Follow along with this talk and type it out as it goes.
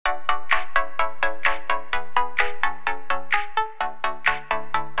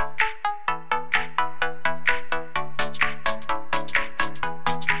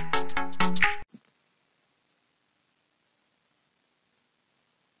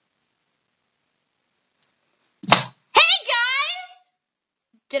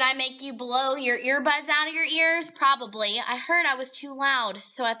Did I make you blow your earbuds out of your ears? Probably. I heard I was too loud,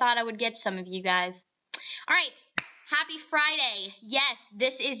 so I thought I would get some of you guys. All right. Happy Friday. Yes,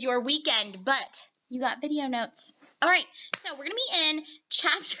 this is your weekend, but you got video notes. All right. So we're going to be in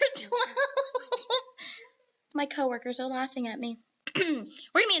chapter 12. My coworkers are laughing at me. We're going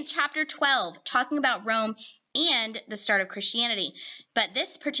to be in chapter 12, talking about Rome and the start of Christianity. But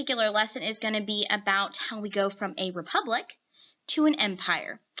this particular lesson is going to be about how we go from a republic to an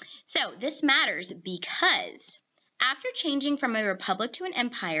empire. So this matters because after changing from a republic to an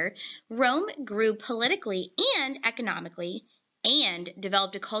empire, Rome grew politically and economically and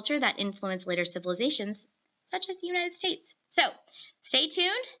developed a culture that influenced later civilizations, such as the United States. So stay tuned.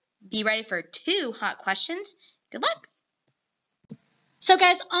 Be ready for 2 hot questions. Good luck. So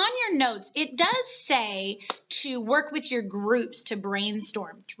guys, on your notes, it does say to work with your groups to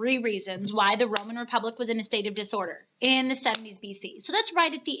brainstorm 3 reasons why the Roman Republic was in a state of disorder in the 70s BC. So that's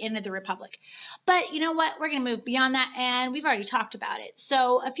right at the end of the Republic. But you know what? We're going to move beyond that, and we've already talked about it.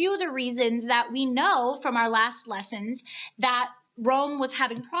 So a few of the reasons that we know from our last lessons that Rome was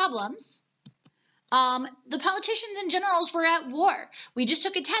having problems. The politicians and generals were at war. We just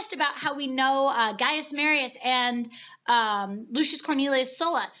took a test about how we know Gaius Marius and Lucius Cornelius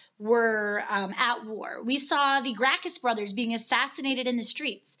Sulla were at war. We saw the Gracchus brothers being assassinated in the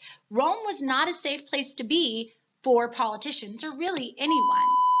streets. Rome was not a safe place to be for politicians or really anyone.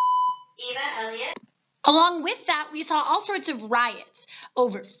 Eva, Elliot. Along with that, we saw all sorts of riots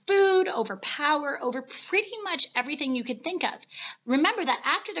over food, over power, over pretty much everything you could think of. Remember that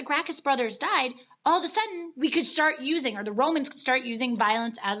after the Gracchus brothers died, all of a sudden we could start using, or the Romans could start using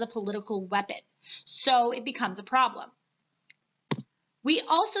violence as a political weapon. So it becomes a problem. We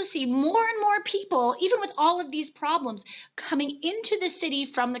also see more and more people, even with all of these problems, coming into the city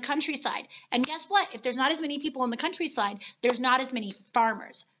from the countryside. And guess what? If there's not as many people in the countryside, there's not as many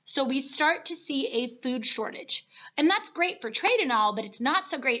farmers. So we start to see a food shortage. And that's great for trade and all, but it's not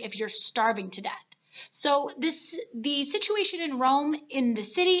so great if you're starving to death. So the situation in Rome, in the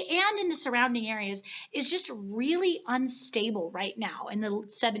city and in the surrounding areas, is just really unstable right now in the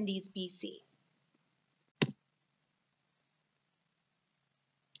 70s BC.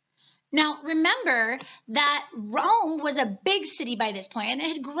 Now, remember that Rome was a big city by this point, and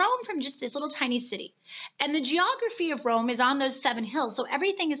it had grown from just this little tiny city. And the geography of Rome is on those 7 hills, so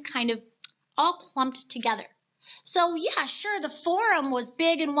everything is kind of all clumped together. So, yeah, sure, the Forum was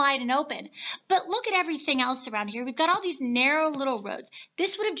big and wide and open, but look at everything else around here. We've got all these narrow little roads.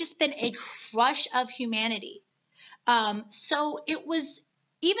 This would have just been a crush of humanity. So it was...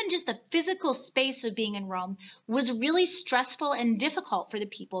 Even just the physical space of being in Rome was really stressful and difficult for the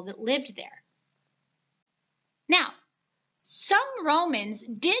people that lived there. Now, some Romans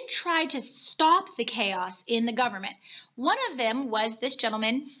did try to stop the chaos in the government. One of them was this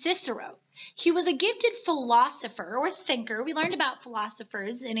gentleman, Cicero. He was a gifted philosopher or thinker. We learned about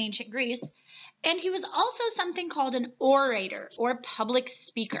philosophers in ancient Greece. And he was also something called an orator or public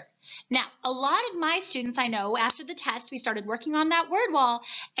speaker. Now, a lot of my students I know, after the test, we started working on that word wall,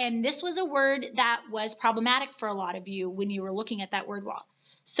 and this was a word that was problematic for a lot of you when you were looking at that word wall.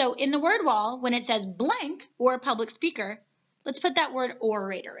 So in the word wall, when it says blank or public speaker, let's put that word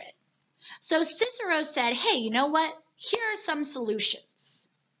orator in. So Cicero said, hey, you know what? Here are some solutions.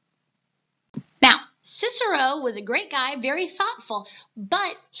 Now, Cicero was a great guy, very thoughtful,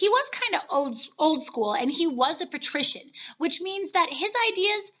 but he was kind of old school, and he was a patrician, which means that his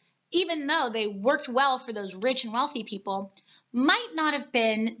ideas, even though they worked well for those rich and wealthy people, might not have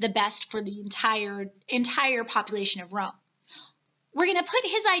been the best for the entire population of Rome. We're going to put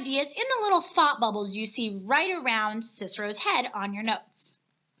his ideas in the little thought bubbles you see right around Cicero's head on your notes.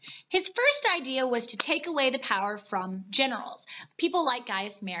 His first idea was to take away the power from generals, people like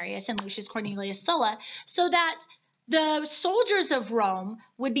Gaius Marius and Lucius Cornelius Sulla, so that the soldiers of Rome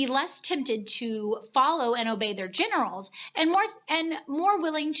would be less tempted to follow and obey their generals and more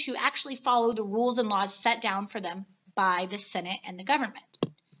willing to actually follow the rules and laws set down for them by the Senate and the government.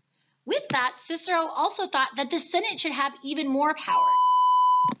 With that, Cicero also thought that the Senate should have even more power.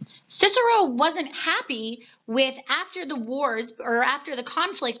 Cicero wasn't happy with, after the wars or after the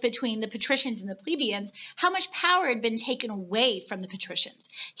conflict between the patricians and the plebeians, how much power had been taken away from the patricians.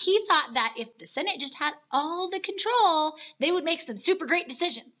 He thought that if the Senate just had all the control, they would make some super great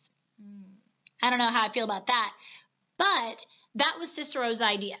decisions. I don't know how I feel about that, but that was Cicero's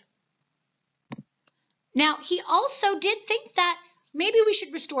idea. Now, he also did think that maybe we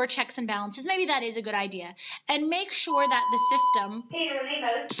should restore checks and balances. Maybe that is a good idea, and make sure that the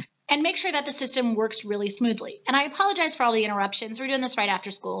system works really smoothly. And I apologize for all the interruptions. We're doing this right after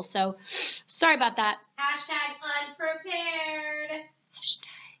school, so sorry about that. #unprepared. Hashtag.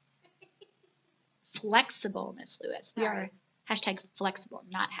 flexible, Miss Lewis. We are hashtag flexible,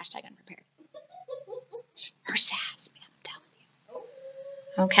 not hashtag unprepared. Her sass, man, I'm telling you.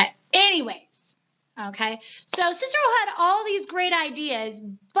 Okay. Anyways. Okay. So Cicero had all these great ideas,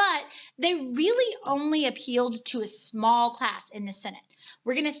 but they really only appealed to a small class in the Senate.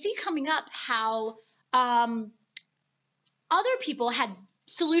 We're going to see coming up how other people had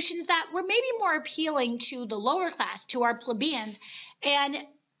solutions that were maybe more appealing to the lower class, to our plebeians, and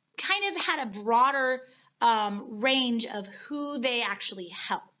kind of had a broader range of who they actually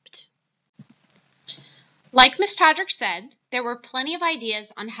helped. Like Miss Todrick said, there were plenty of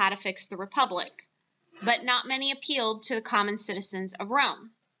ideas on how to fix the Republic, but not many appealed to the common citizens of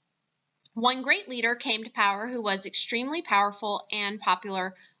Rome. One great leader came to power who was extremely powerful and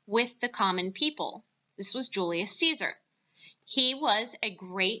popular with the common people. This was Julius Caesar. He was a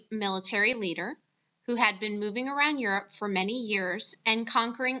great military leader who had been moving around Europe for many years and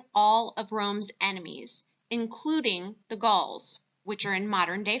conquering all of Rome's enemies, including the Gauls, which are in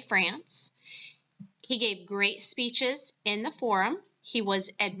modern-day France. He gave great speeches in the Forum. He was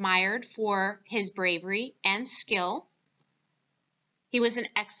admired for his bravery and skill. He was an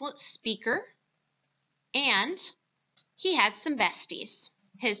excellent speaker, and he had some besties.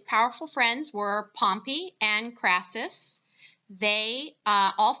 His powerful friends were Pompey and Crassus. They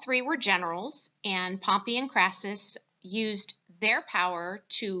all three were generals, and Pompey and Crassus used their power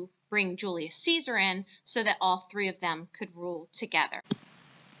to bring Julius Caesar in so that all three of them could rule together.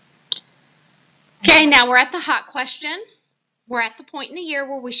 Okay, now we're at the hot question. We're at the point in the year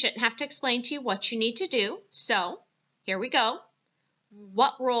where we shouldn't have to explain to you what you need to do. So, here we go.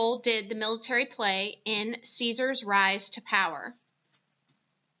 What role did the military play in Caesar's rise to power?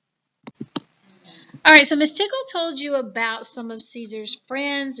 All right, so Miss Tickle told you about some of Caesar's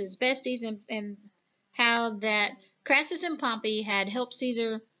friends, his besties, and how that Crassus and Pompey had helped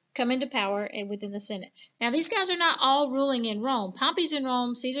Caesar come into power within the Senate. Now, these guys are not all ruling in Rome. Pompey's in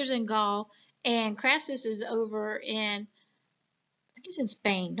Rome, Caesar's in Gaul, and Crassus is over in, I think he's in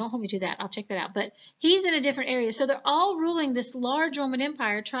Spain. Don't hold me to that. I'll check that out. But he's in a different area. So they're all ruling this large Roman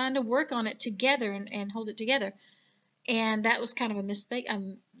Empire, trying to work on it together and hold it together. And that was kind of a mistake.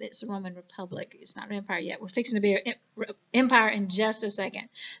 It's a Roman Republic. It's not an empire yet. We're fixing to be an empire in just a second.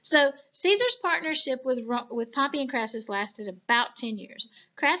 So Caesar's partnership with Pompey and Crassus lasted about 10 years.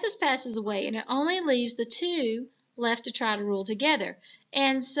 Crassus passes away, and it only leaves the two left to try to rule together.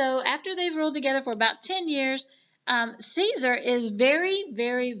 And so after they've ruled together for about 10 years, Caesar is very,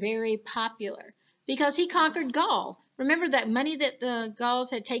 very, very popular because he conquered Gaul. Remember that money that the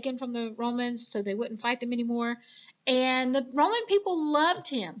Gauls had taken from the Romans so they wouldn't fight them anymore? And the Roman people loved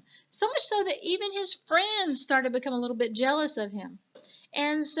him, so much so that even his friends started to become a little bit jealous of him.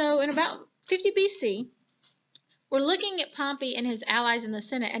 And so in about 50 BC, we're looking at Pompey and his allies in the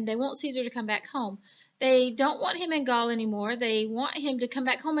Senate, and they want Caesar to come back home. They don't want him in Gaul anymore. They want him to come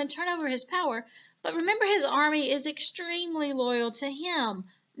back home and turn over his power. But remember, his army is extremely loyal to him,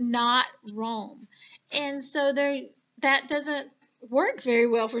 not Rome. And so that doesn't work very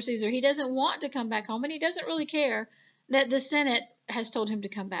well for Caesar. He doesn't want to come back home, and he doesn't really care that the Senate has told him to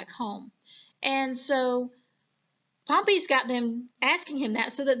come back home. And so Pompey's got them asking him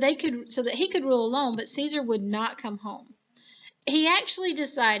that so that he could rule alone, but Caesar would not come home. He actually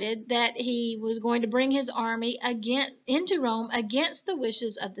decided that he was going to bring his army into Rome against the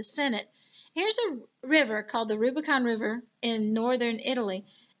wishes of the Senate. Here's a river called the Rubicon River in northern Italy.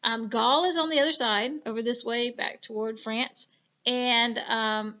 Gaul is on the other side, over this way, back toward France. And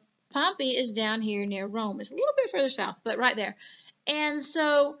Pompey is down here near Rome. It's a little bit further south, but right there. And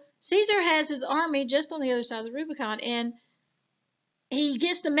so Caesar has his army just on the other side of the Rubicon, and he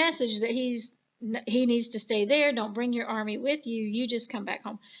gets the message that he needs to stay there. Don't bring your army with you. You just come back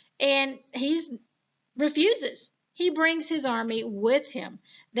home. And he refuses. He brings his army with him.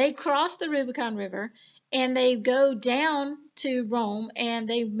 They cross the Rubicon River, and they go down to Rome, and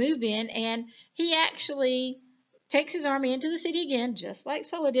they move in, and he actually takes his army into the city again, just like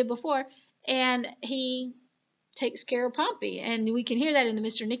Sulla did before, and he takes care of Pompey. And we can hear that in the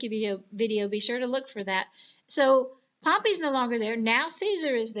Mr. Nicky video. Be sure to look for that. So Pompey's no longer there. Now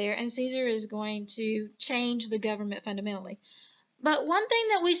Caesar is there, and Caesar is going to change the government fundamentally. But one thing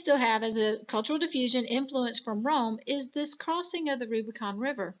that we still have as a cultural diffusion influence from Rome is this crossing of the Rubicon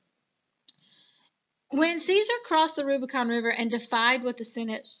River. When Caesar crossed the Rubicon River and defied what the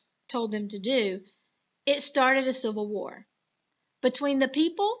Senate told them to do, it started a civil war between the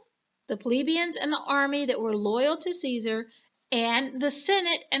people, the plebeians, and the army that were loyal to Caesar, and the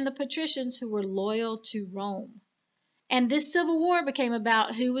Senate and the patricians who were loyal to Rome. And this civil war became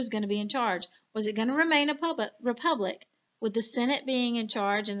about who was going to be in charge. Was it going to remain a republic with the Senate being in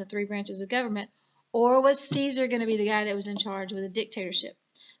charge and the three branches of government, Or was Caesar going to be the guy that was in charge with a dictatorship?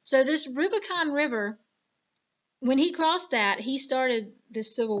 So this Rubicon River, when he crossed that, he started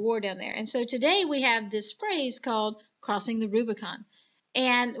this civil war down there. And so today we have this phrase called crossing the Rubicon.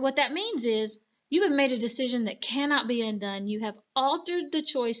 And what that means is you have made a decision that cannot be undone. You have altered the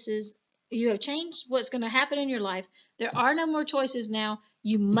choices. You have changed what's going to happen in your life. There are no more choices now.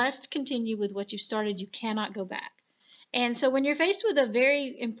 You must continue with what you've started. You cannot go back. And so when you're faced with a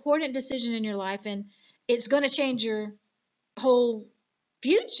very important decision in your life and it's going to change your whole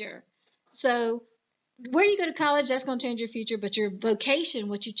future. So where you go to college, that's going to change your future, but your vocation,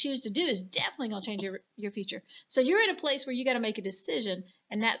 what you choose to do, is definitely going to change your future. So you're at a place where you got to make a decision,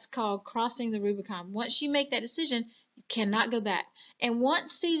 and that's called crossing the Rubicon. Once you make that decision, you cannot go back. And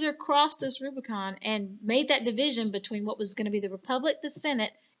once Caesar crossed this Rubicon and made that division between what was going to be the Republic, the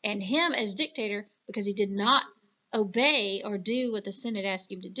Senate, and him as dictator, because he did not obey or do what the Senate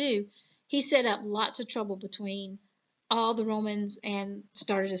asked him to do, he set up lots of trouble between all the Romans and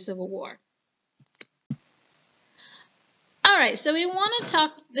started a civil war. All right, so we want to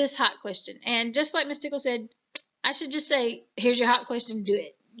talk this hot question. And just like Ms. Tickle said, I should just say, here's your hot question, do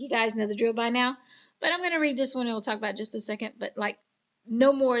it. You guys know the drill by now. But I'm going to read this one and we'll talk about it just a second, but like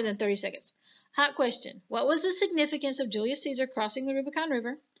no more than 30 seconds. Hot question. What was the significance of Julius Caesar crossing the Rubicon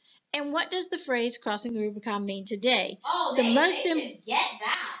River? And what does the phrase crossing the Rubicon mean today? Oh, they should get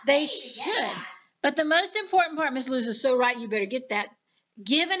that. They should. But the most important part, Ms. Luz is so right, you better get that.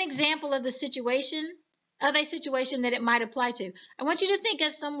 Give an example of the situation, of a situation that it might apply to. I want you to think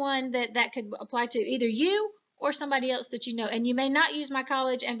of someone that could apply to, either you or somebody else that you know. And you may not use my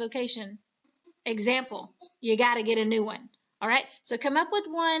college and vocation example. You got to get a new one. All right? So come up with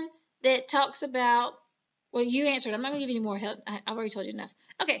one that talks about, well, you answered. I'm not going to give you any more help. I've already told you enough.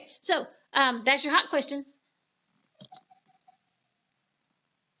 Okay, so that's your hot question.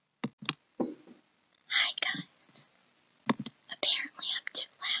 Hi, guys. Apparently I'm too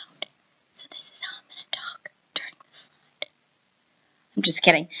loud, so this is how I'm going to talk during this slide. I'm just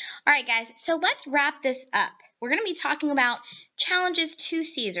kidding. All right, guys, so let's wrap this up. We're going to be talking about challenges to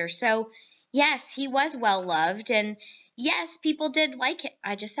Caesar. So, yes, he was well-loved, and yes, people did like him.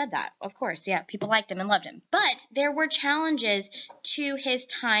 I just said that, of course. Yeah, people liked him and loved him. But there were challenges to his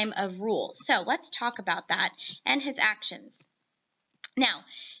time of rule. So let's talk about that and his actions. Now,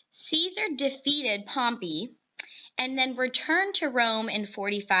 Caesar defeated Pompey and then returned to Rome in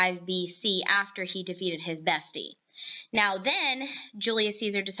 45 BC after he defeated his bestie. Now then, Julius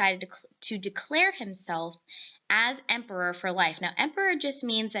Caesar decided to declare himself as emperor for life. Now, emperor just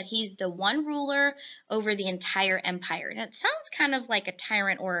means that he's the one ruler over the entire empire. Now, it sounds kind of like a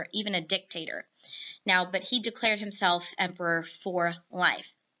tyrant or even a dictator. Now, but he declared himself emperor for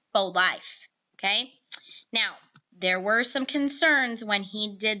life. Okay? Now, there were some concerns when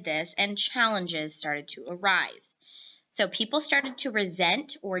he did this, and challenges started to arise. So people started to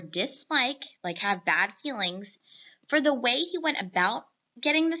resent or dislike, like have bad feelings, for the way he went about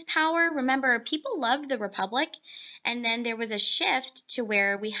getting this power. Remember, people loved the Republic, and then there was a shift to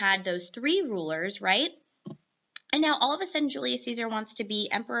where we had those three rulers, right? And now all of a sudden Julius Caesar wants to be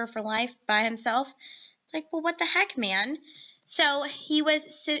emperor for life by himself. It's like, well, what the heck, man? So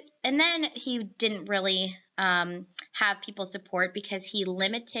and then he didn't really have people's support because he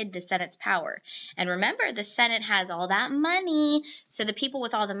limited the Senate's power. And remember, the Senate has all that money, so the people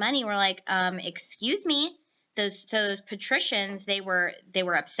with all the money were like, excuse me. Those patricians, they were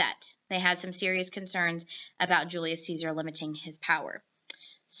upset. They had some serious concerns about Julius Caesar limiting his power.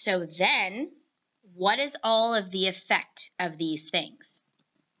 So then, what is all of the effect of these things?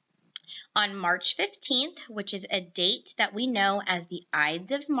 On March 15th, which is a date that we know as the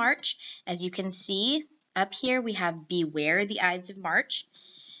Ides of March, as you can see up here, we have Beware the Ides of March.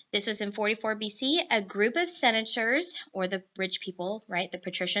 This was in 44 BC. A group of senators, or the rich people, right, the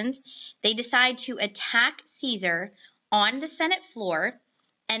patricians, they decide to attack Caesar on the Senate floor,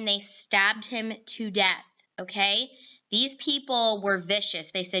 and they stabbed him to death, okay? These people were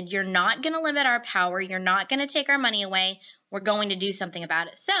vicious. They said, you're not going to limit our power. You're not going to take our money away. We're going to do something about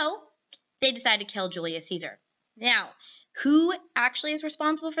it. So they decided to kill Julius Caesar. Now, who actually is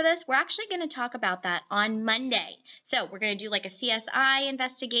responsible for this? We're actually going to talk about that on Monday. So we're going to do like a CSI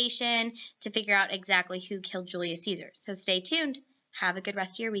investigation to figure out exactly who killed Julius Caesar. So stay tuned. Have a good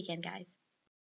rest of your weekend, guys.